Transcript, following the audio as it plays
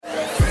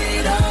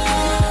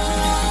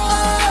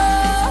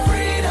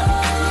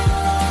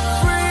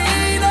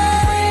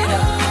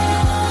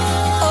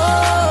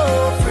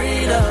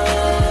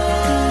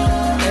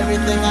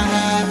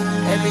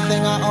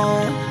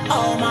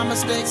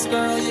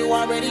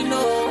already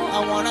know.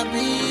 I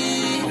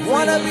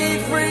wanna be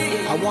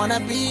free. I wanna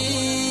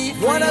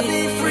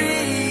be free.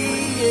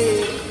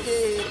 Yeah.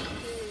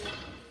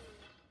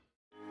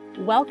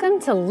 Welcome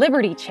to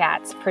Liberty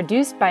Chats,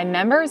 produced by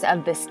members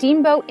of the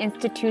Steamboat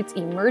Institute's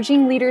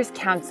Emerging Leaders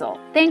Council.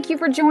 Thank you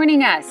for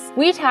joining us.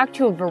 We talk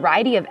to a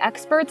variety of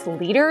experts,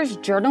 leaders,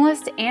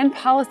 journalists, and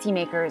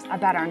policymakers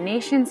about our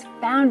nation's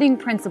founding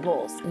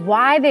principles,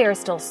 why they are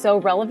still so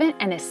relevant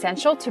and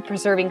essential to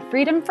preserving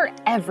freedom for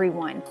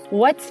everyone,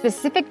 what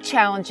specific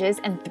challenges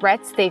and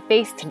threats they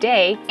face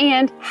today,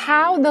 and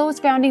how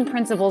those founding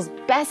principles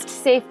best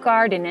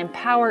safeguard and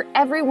empower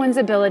everyone's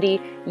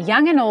ability,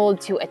 young and old,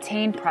 to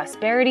attain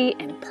prosperity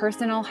and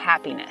personal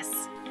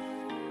happiness.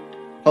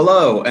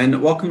 Hello,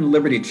 and welcome to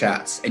Liberty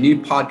Chats, a new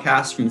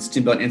podcast from the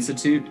Steamboat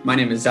Institute. My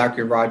name is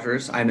Zachary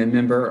Rogers. I'm a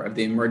member of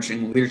the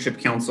Emerging Leadership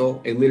Council,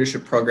 a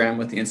leadership program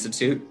with the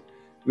Institute.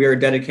 We are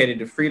dedicated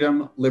to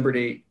freedom,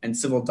 liberty, and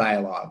civil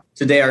dialogue.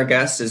 Today, our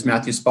guest is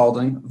Matthew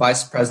Spalding,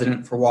 Vice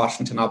President for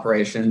Washington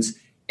Operations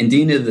and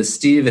Dean of the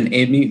Steve and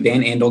Amy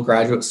Van Andel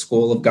Graduate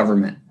School of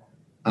Government.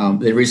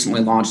 They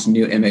recently launched a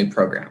new MA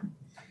program.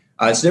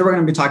 Today we're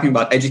going to be talking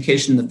about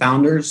education and the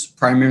founders,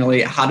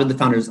 primarily how did the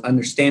founders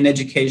understand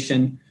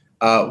education,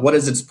 what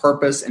is its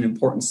purpose and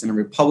importance in a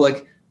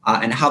republic,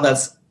 and how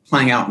that's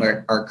playing out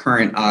in our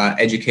current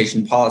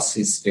education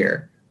policy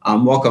sphere.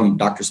 Welcome,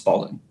 Dr.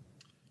 Spalding.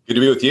 Good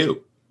to be with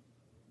you.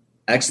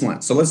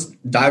 Excellent. So let's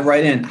dive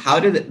right in. How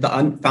did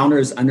the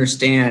founders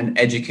understand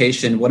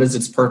education? What is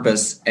its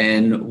purpose,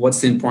 and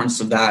what's the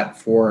importance of that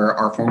for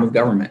our form of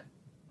government?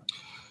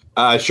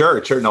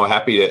 Sure. No,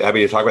 happy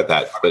to talk about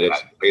that. But I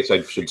guess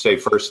I should say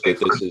first that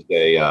this is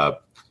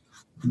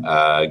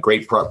a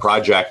great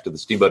project of the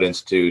Steamboat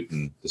Institute,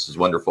 and this is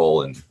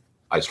wonderful, and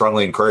I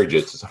strongly encourage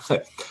it since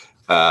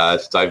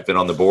I've been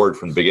on the board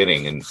from the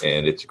beginning, and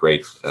it's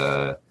great.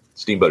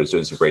 Steamboat is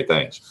doing some great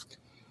things.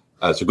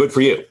 So good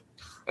for you,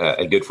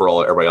 and good for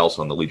everybody else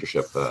on the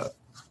leadership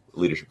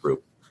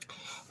group.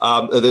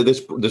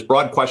 This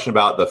broad question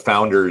about the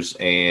founders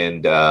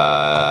and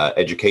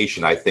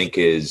education, I think,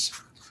 is.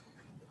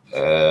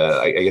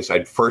 I guess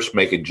I'd first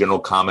make a general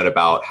comment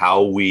about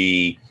how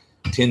we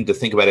tend to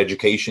think about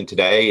education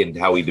today and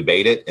how we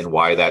debate it and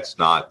why that's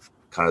not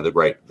kind of the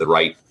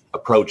right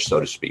approach, so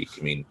to speak.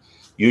 I mean,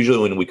 usually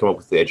when we come up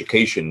with the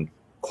education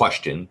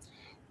question,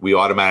 we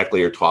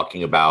automatically are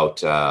talking about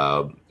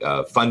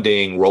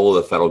funding, role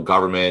of the federal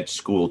government,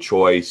 school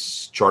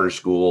choice, charter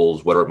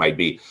schools, whatever it might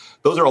be.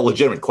 Those are all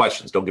legitimate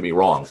questions, don't get me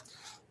wrong.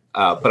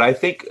 But I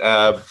think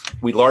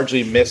we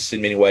largely miss,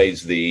 in many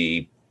ways,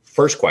 the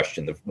first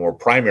question. The more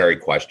primary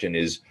question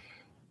is,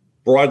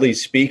 broadly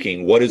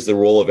speaking, what is the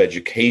role of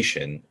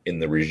education in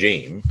the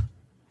regime?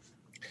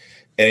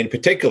 And in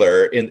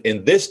particular,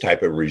 in this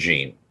type of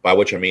regime, by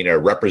which I mean a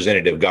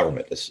representative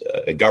government,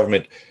 a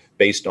government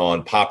based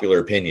on popular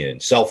opinion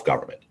and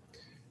self-government.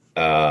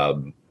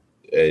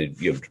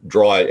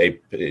 Draw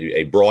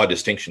a broad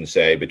distinction,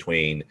 say,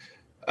 between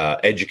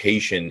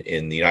education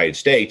in the United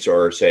States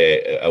or,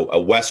 say,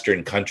 a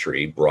Western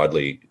country,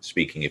 broadly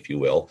speaking, if you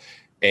will,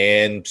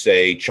 and,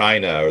 say,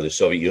 China or the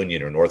Soviet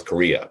Union or North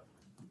Korea.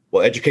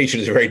 Well,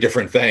 education is a very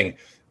different thing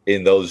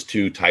in those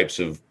two types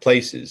of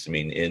places. I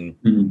mean,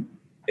 in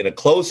a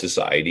closed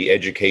society,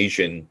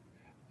 education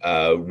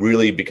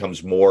really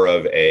becomes more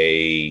of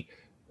a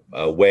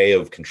way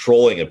of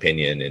controlling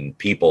opinion in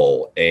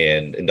people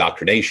and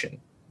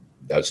indoctrination.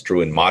 That's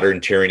true in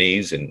modern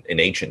tyrannies and in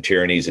ancient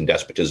tyrannies and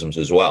despotisms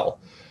as well.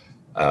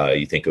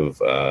 You think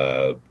of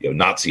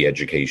Nazi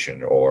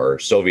education or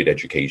Soviet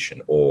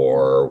education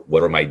or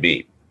whatever it might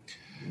be.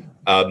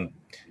 In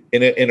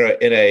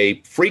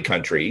a free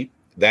country,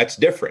 that's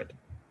different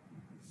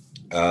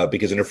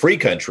because in a free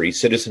country,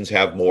 citizens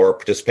have more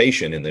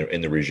participation in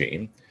the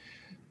regime,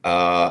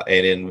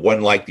 and in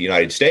one like the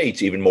United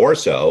States, even more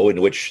so, in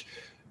which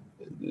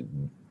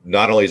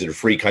not only is it a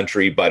free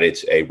country, but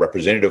it's a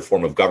representative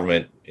form of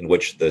government in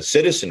which the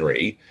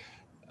citizenry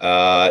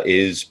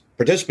is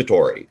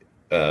participatory.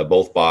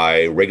 Both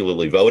by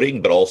regularly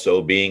voting, but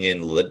also being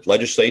in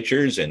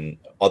legislatures and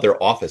other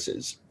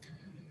offices.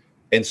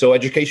 And so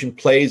education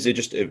plays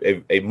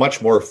a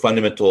much more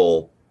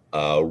fundamental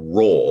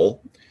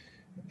role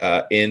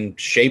in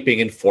shaping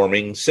and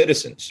forming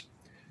citizens.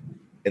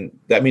 And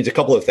that means a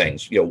couple of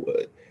things. We have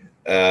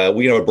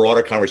a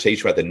broader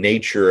conversation about the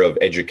nature of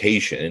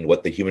education and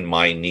what the human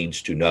mind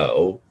needs to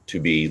know to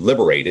be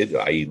liberated,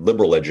 i.e.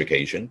 liberal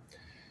education.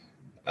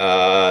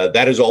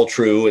 That is all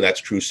true, and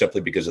that's true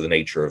simply because of the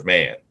nature of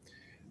man.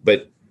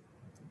 But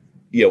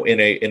in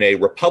a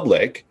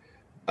republic,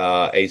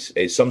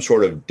 some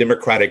sort of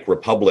democratic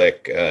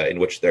republic in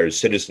which there's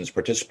citizens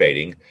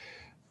participating,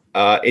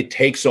 it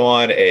takes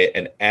on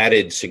an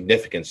added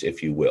significance,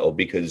 if you will,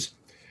 because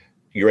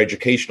your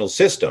educational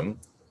system,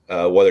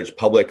 whether it's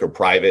public or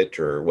private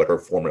or whatever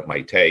form it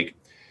might take,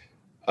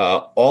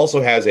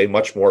 also has a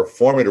much more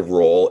formative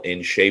role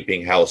in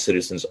shaping how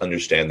citizens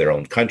understand their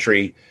own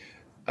country,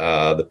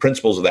 the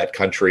principles of that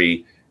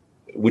country,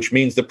 which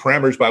means the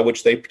parameters by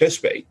which they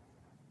participate.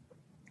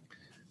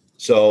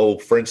 So,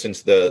 for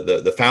instance,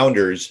 the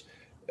founders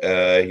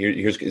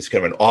here's it's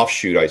kind of an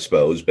offshoot, I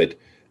suppose, but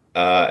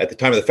at the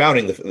time of the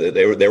founding,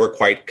 they were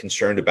quite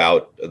concerned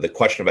about the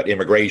question about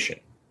immigration.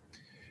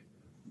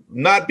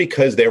 Not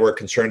because they were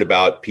concerned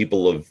about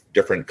people of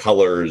different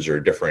colors or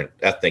different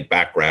ethnic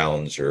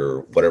backgrounds or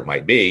whatever it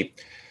might be.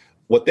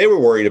 What they were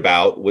worried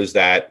about was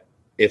that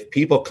if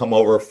people come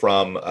over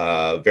from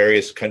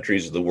various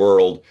countries of the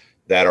world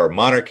that are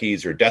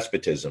monarchies or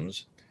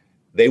despotisms,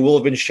 they will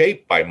have been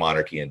shaped by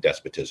monarchy and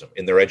despotism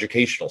in their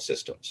educational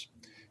systems.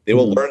 They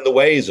will learn the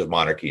ways of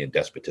monarchy and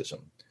despotism.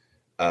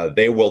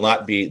 They will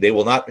not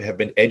have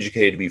been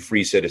educated to be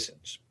free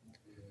citizens.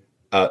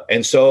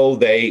 And so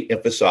they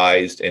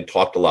emphasized and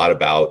talked a lot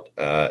about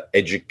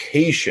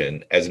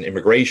education as an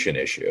immigration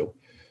issue.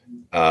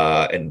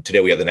 And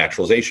today we have the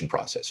naturalization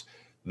process.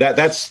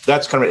 That's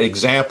kind of an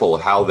example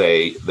of how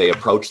they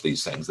approach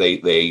these things.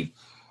 There's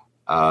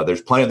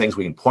plenty of things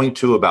we can point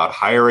to about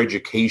higher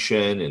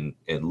education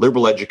and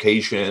liberal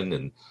education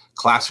and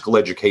classical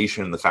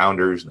education in the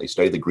founders. And they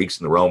studied the Greeks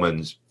and the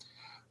Romans.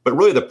 But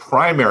really the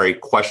primary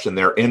question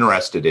they're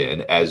interested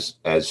in as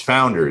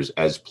founders,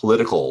 as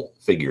political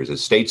figures,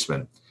 as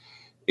statesmen,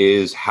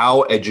 is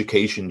how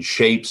education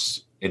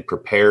shapes and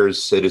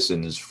prepares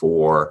citizens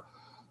for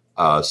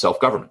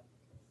self-government.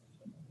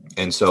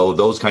 And so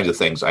those kinds of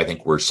things, I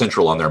think, were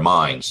central on their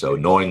minds. So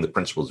knowing the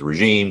principles of the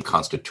regime,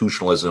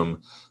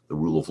 constitutionalism, the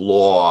rule of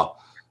law,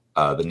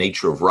 the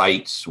nature of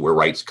rights, where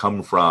rights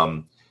come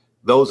from,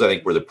 those, I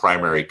think, were the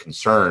primary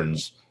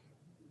concerns.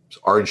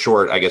 Or in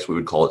short, I guess we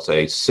would call it,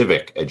 say,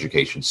 civic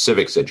education,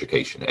 civics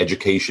education,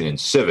 education in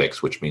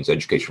civics, which means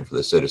education for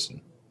the citizen.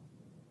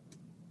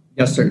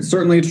 Yes, sir. It's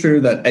certainly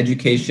true that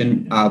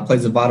education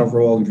plays a vital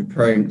role in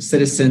preparing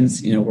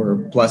citizens. We're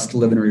blessed to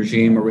live in a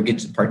regime where we get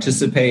to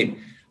participate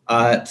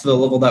to the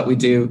level that we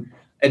do.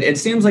 It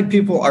seems like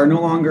people are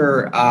no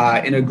longer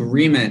in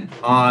agreement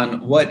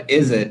on what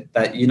is it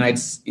that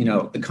unites,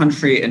 the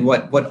country, and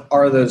what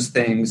are those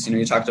things.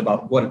 You talked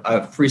about what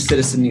a free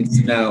citizen needs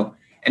to know.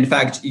 In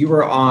fact, you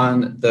were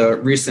on the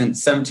recent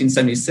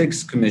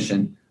 1776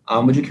 commission.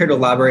 Would you care to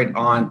elaborate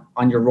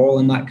on your role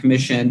in that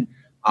commission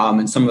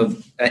and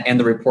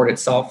the report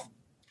itself?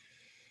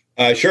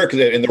 Sure,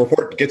 and the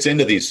report gets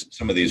into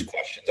some of these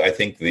questions. I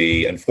think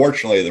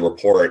unfortunately the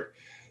report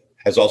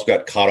has also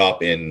got caught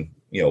up in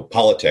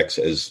politics,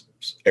 as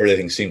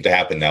everything seems to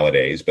happen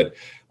nowadays. But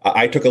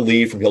I took a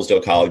leave from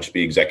Hillsdale College to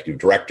be executive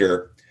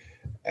director,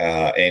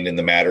 and in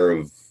the matter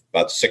of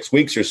about 6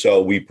 weeks or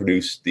so, we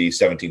produced the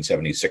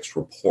 1776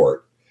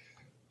 report.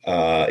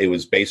 It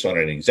was based on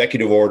an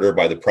executive order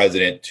by the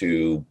president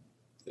to,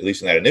 at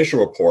least in that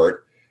initial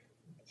report,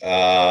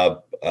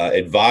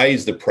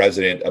 advise the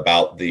president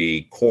about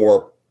the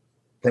core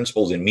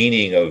principles and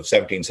meaning of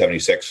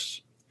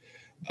 1776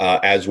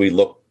 as we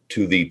look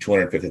to the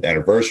 250th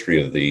anniversary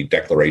of the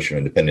Declaration of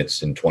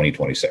Independence in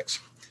 2026.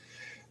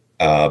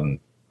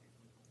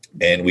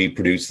 And we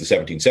produced the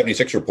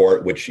 1776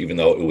 report, which, even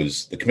though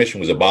the commission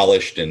was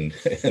abolished and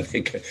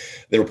the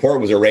report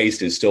was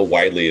erased, is still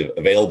widely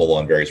available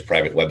on various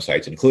private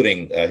websites,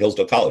 including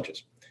Hillsdale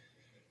College's.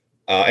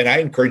 And I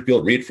encourage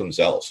people to read it for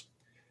themselves.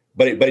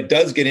 But it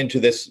does get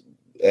into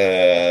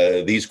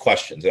these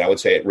questions, and I would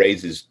say it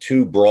raises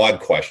two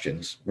broad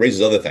questions.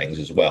 Raises other things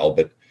as well,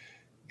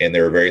 and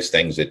there are various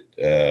things that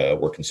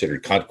were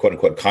considered quote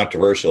unquote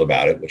controversial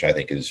about it, which I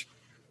think is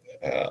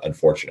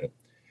unfortunate.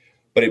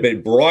 But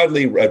it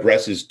broadly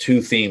addresses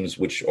two themes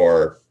which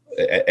are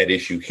at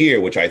issue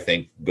here, which I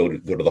think go to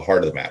the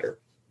heart of the matter.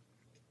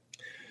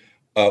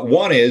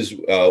 One is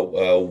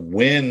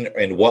when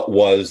and what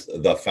was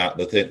the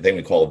thing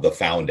we call the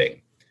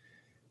founding.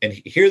 And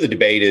here the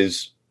debate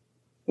is,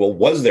 well,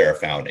 was there a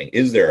founding?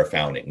 Is there a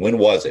founding? When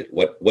was it?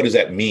 What does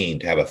that mean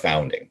to have a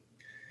founding?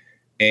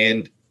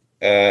 And,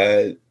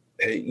 our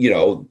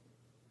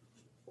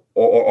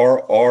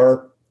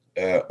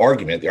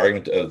argument, the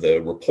argument of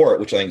the report,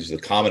 which I think is the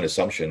common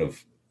assumption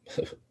of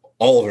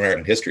all of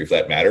American history, for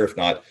that matter, if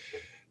not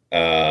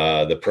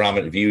the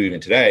predominant view even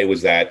today,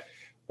 was that,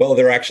 well,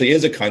 there actually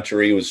is a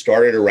country. It was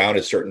started around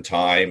a certain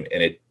time,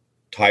 and it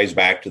ties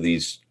back to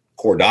these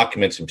core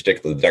documents, in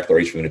particular the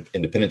Declaration of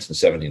Independence in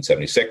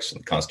 1776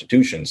 and the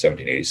Constitution in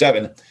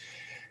 1787.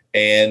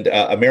 And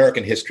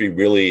American history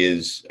really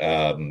is,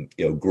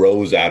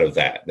 grows out of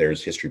that.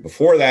 There's history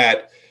before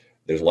that.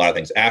 There's a lot of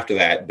things after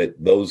that, but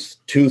those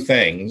two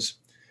things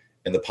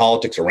and the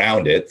politics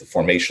around it, the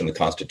formation of the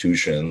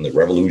Constitution, the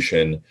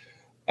Revolution,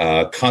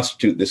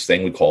 constitute this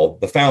thing we call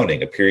the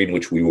founding, a period in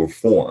which we were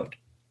formed.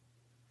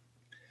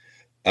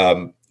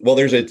 Well,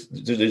 there's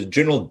a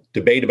general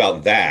debate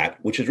about that,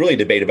 which is really a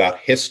debate about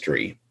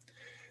history,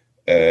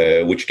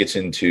 which gets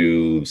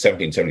into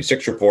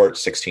 1776 report,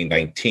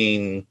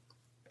 1619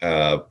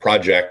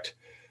 project,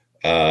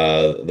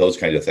 those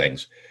kinds of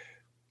things,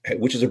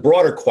 which is a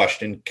broader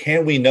question.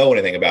 Can we know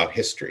anything about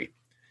history?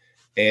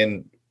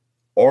 And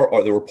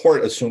or the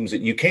report assumes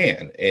that you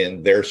can.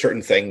 And there are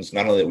certain things,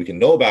 not only that we can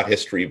know about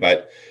history,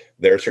 but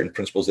there are certain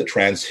principles that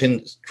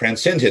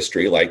transcend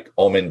history, like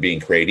all men being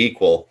created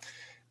equal.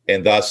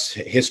 And thus,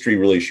 history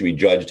really should be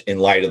judged in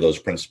light of those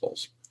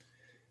principles.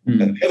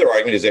 The other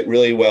argument is that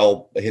really,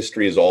 well,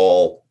 history is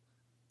all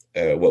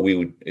what we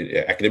would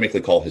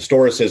academically call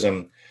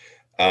historicism.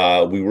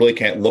 We really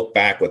can't look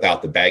back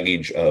without the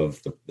baggage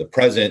of the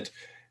present.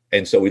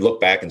 And so we look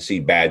back and see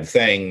bad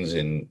things,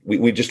 and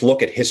we just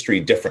look at history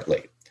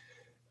differently.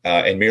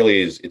 And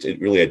merely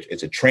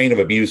it's a train of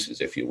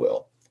abuses, if you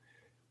will.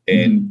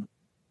 And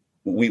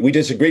we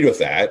disagreed with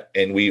that.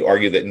 And we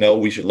argue that, no,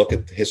 we should look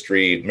at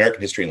history,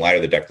 American history, in light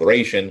of the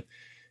Declaration.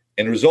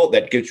 And the result,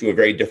 that gives you a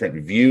very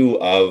different view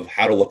of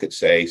how to look at,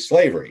 say,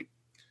 slavery.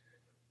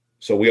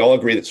 So we all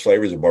agree that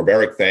slavery is a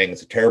barbaric thing.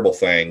 It's a terrible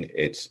thing.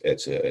 It's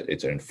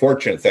an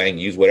unfortunate thing.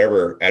 Use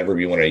whatever adverb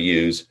you want to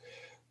use.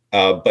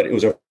 But it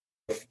was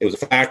a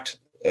fact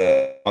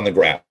on the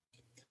ground.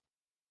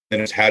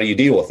 And it's, how do you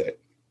deal with it?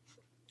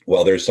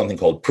 Well, there's something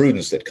called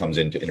prudence that comes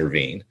in to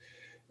intervene.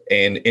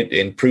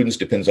 And prudence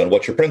depends on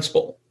what's your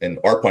principle. And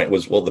our point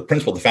was, well, the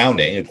principle of the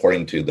founding,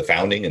 according to the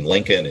founding and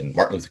Lincoln and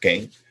Martin Luther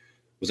King,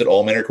 was that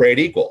all men are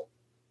created equal.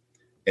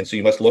 And so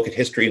you must look at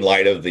history in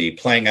light of the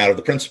playing out of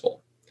the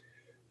principle,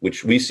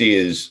 which we see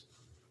as,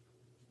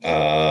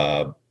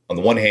 on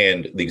the one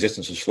hand, the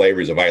existence of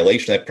slavery is a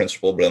violation of that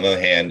principle, but on the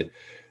other hand,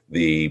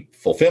 the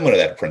fulfillment of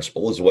that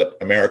principle is what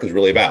America is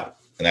really about.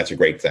 And that's a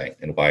great thing,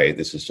 and why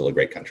this is still a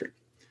great country.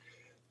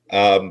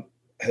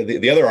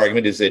 The other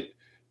argument is that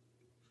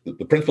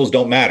the principles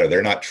don't matter.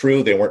 They're not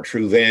true. They weren't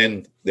true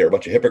then. They're a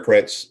bunch of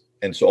hypocrites.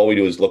 And so all we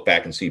do is look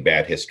back and see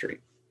bad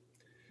history.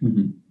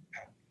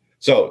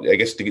 So I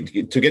guess to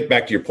get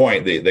back to your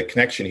point, the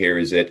connection here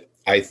is that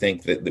I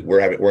think that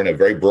we're in a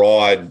very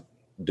broad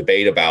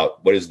debate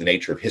about what is the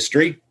nature of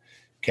history.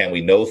 Can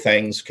we know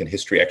things? Can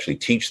history actually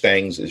teach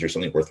things? Is there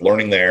something worth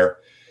learning there?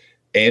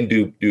 And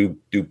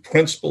do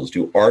principles,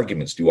 do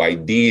arguments, do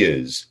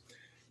ideas,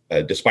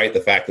 despite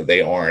the fact that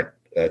they aren't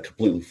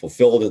completely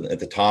fulfilled at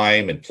the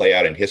time and play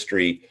out in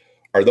history,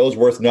 are those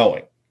worth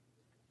knowing?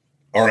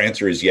 Our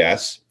answer is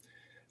yes.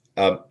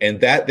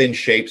 And that then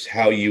shapes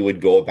how you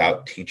would go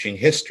about teaching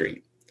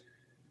history.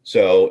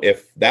 So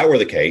if that were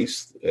the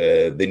case,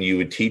 then you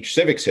would teach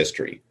civics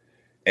history.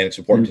 And it's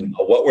important to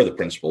know what were the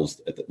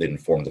principles that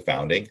informed the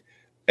founding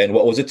and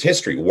what was its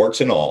history, warts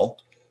and all.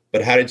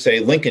 But how did, say,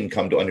 Lincoln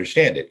come to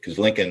understand it? Because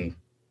Lincoln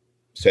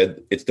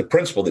said it's the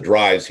principle that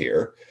drives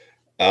here.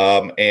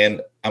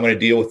 And I'm going to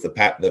deal with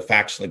the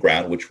facts on the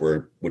ground, which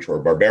were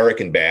barbaric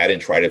and bad,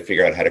 and try to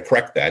figure out how to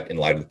correct that in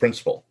light of the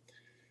principle.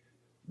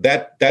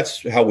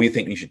 That's how we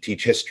think you should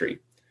teach history.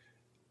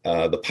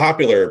 The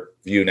popular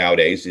view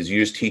nowadays is you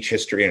just teach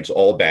history and it's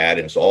all bad,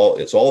 and it's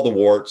all the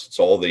warts, it's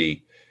all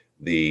the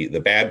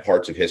bad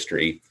parts of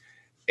history,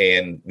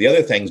 and the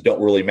other things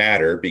don't really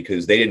matter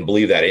because they didn't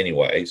believe that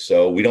anyway.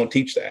 So we don't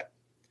teach that.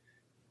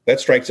 That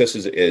strikes us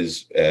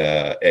as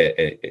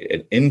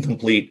an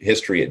incomplete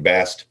history at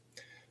best,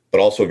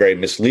 but also a very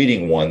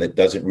misleading one that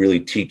doesn't really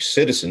teach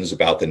citizens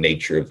about the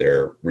nature of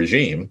their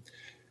regime,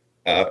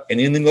 and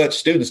then let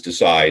students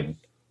decide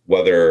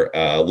whether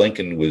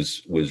Lincoln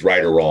was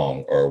right or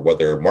wrong, or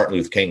whether Martin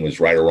Luther King was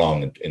right or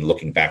wrong in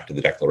looking back to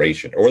the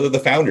Declaration, or whether the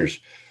founders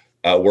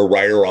were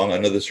right or wrong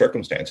under the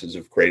circumstances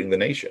of creating the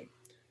nation.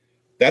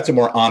 That's a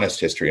more honest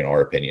history, in our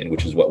opinion,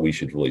 which is what we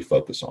should really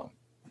focus on.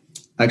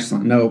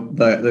 Excellent. No,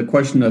 the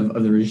question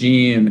of the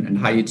regime and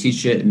how you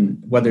teach it, and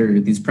whether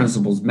these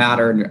principles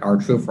matter and are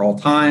true for all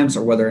times,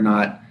 or whether or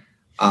not,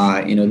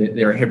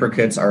 they're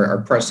hypocrites, are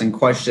pressing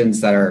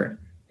questions that are,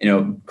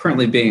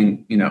 currently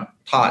being,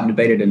 taught and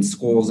debated in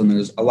schools. And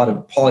there's a lot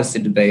of policy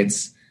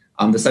debates.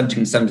 The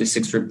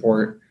 1776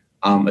 report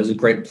is a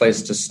great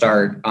place to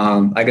start.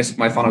 I guess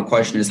my final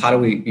question is, how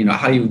do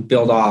you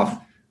build off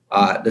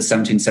the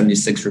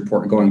 1776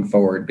 report going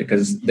forward?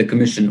 Because the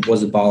commission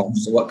was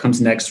abolished. So what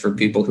comes next for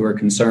people who are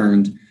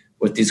concerned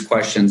with these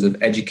questions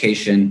of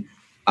education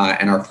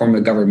and our form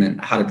of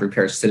government, how to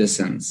prepare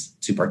citizens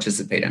to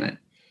participate in it?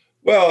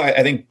 Well,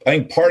 I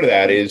think part of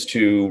that is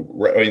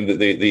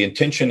the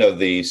intention of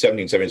the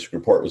 1776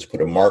 report was to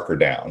put a marker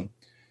down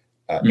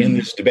in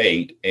this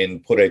debate,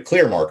 and put a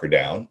clear marker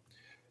down.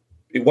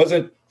 It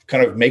wasn't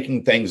kind of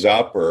making things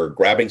up or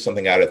grabbing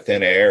something out of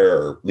thin air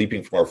or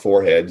leaping from our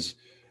foreheads.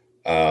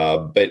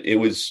 But it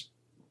was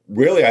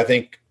really, I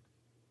think,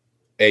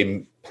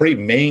 a pretty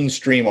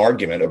mainstream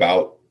argument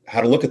about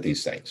how to look at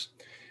these things.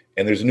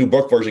 And there's a new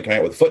book version coming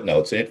out with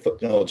footnotes. And it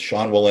footnotes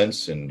Sean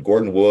Wilentz and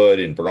Gordon Wood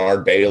and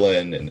Bernard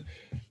Balin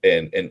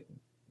and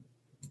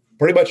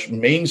pretty much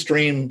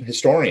mainstream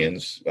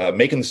historians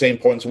making the same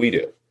points we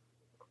do.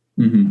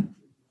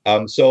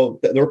 So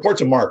the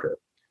report's a marker.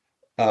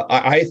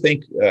 I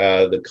think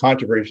the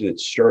controversy that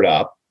stirred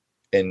up,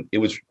 and it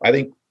was, I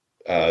think,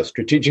 a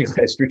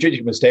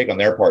strategic mistake on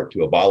their part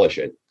to abolish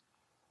it,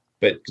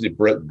 but because it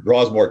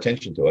draws more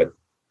attention to it.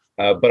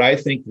 But I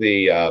think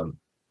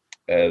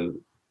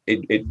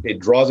it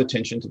draws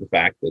attention to the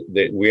fact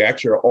that we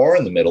actually are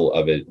in the middle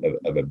of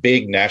a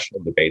big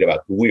national debate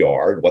about who we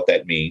are and what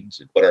that means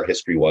and what our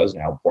history was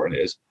and how important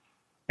it is.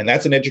 And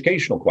that's an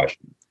educational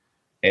question,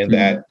 and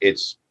that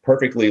it's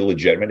perfectly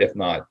legitimate, if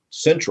not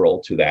central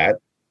to that.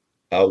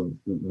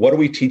 What are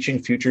we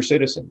teaching future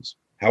citizens?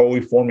 How are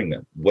we forming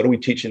them? What are we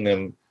teaching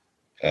them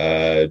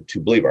to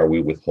believe. Are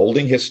we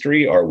withholding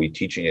history? Are we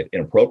teaching it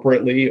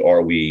inappropriately?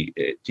 Are we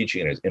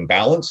teaching it as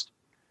imbalanced?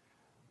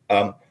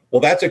 Well,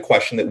 that's a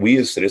question that we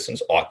as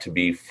citizens ought to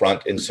be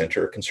front and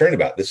center concerned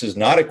about. This is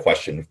not a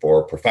question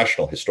for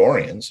professional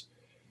historians.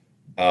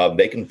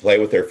 They can play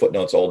with their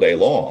footnotes all day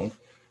long,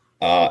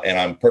 and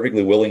I'm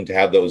perfectly willing to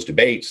have those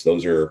debates.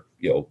 Those are,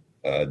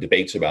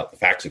 debates about the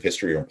facts of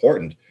history are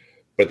important.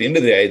 But at the end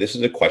of the day, this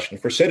is a question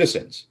for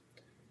citizens.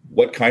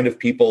 What kind of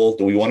people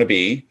do we want to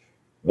be?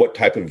 What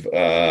type of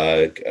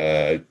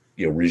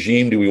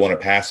regime do we want to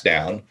pass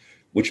down?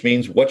 Which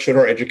means, what should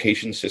our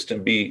education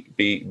system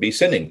be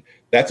sending?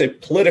 That's a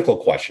political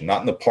question,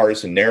 not in the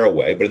partisan narrow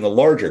way, but in the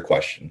larger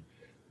question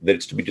that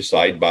it's to be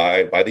decided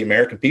by the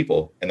American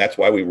people. And that's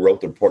why we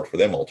wrote the report for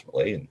them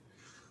ultimately.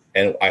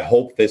 And I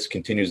hope this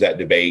continues that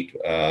debate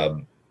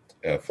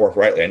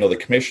forthrightly. I know the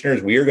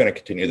commissioners, we are going to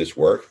continue this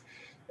work.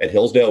 At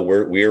Hillsdale,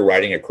 we are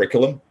writing a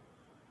curriculum.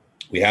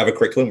 We have a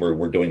curriculum.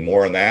 We're doing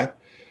more on that.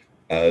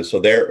 So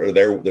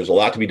there's a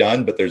lot to be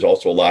done, but there's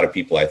also a lot of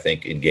people, I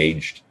think,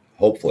 engaged,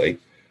 hopefully,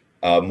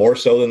 more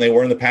so than they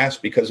were in the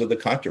past because of the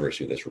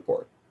controversy of this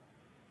report.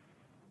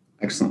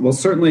 Excellent. Well,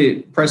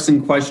 certainly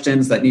pressing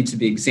questions that need to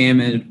be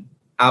examined,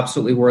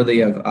 absolutely worthy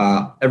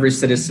of every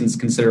citizen's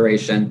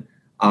consideration.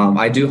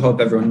 I do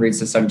hope everyone reads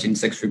the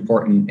 17/6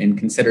 report and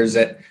considers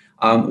it.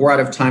 We're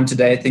out of time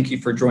today. Thank you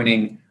for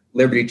joining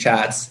Liberty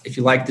Chats. If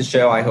you like the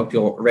show, I hope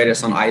you'll rate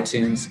us on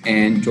iTunes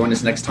and join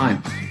us next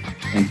time.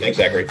 Thanks,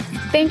 Zachary.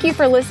 Thank you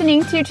for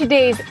listening to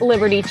today's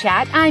Liberty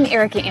Chat. I'm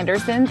Erica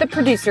Anderson, the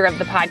producer of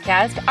the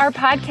podcast. Our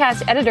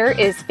podcast editor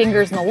is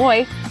Fingers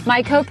Malloy.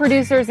 My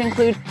co-producers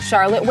include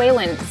Charlotte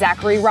Whalen,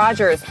 Zachary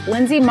Rogers,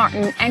 Lindsay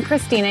Martin, and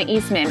Christina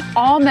Eastman,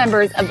 all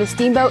members of the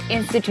Steamboat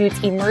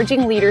Institute's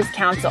Emerging Leaders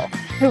Council,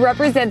 who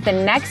represent the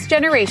next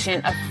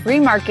generation of free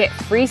market,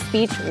 free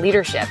speech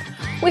leadership.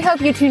 We hope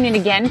you tune in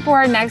again for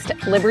our next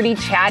Liberty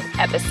Chat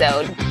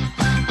episode.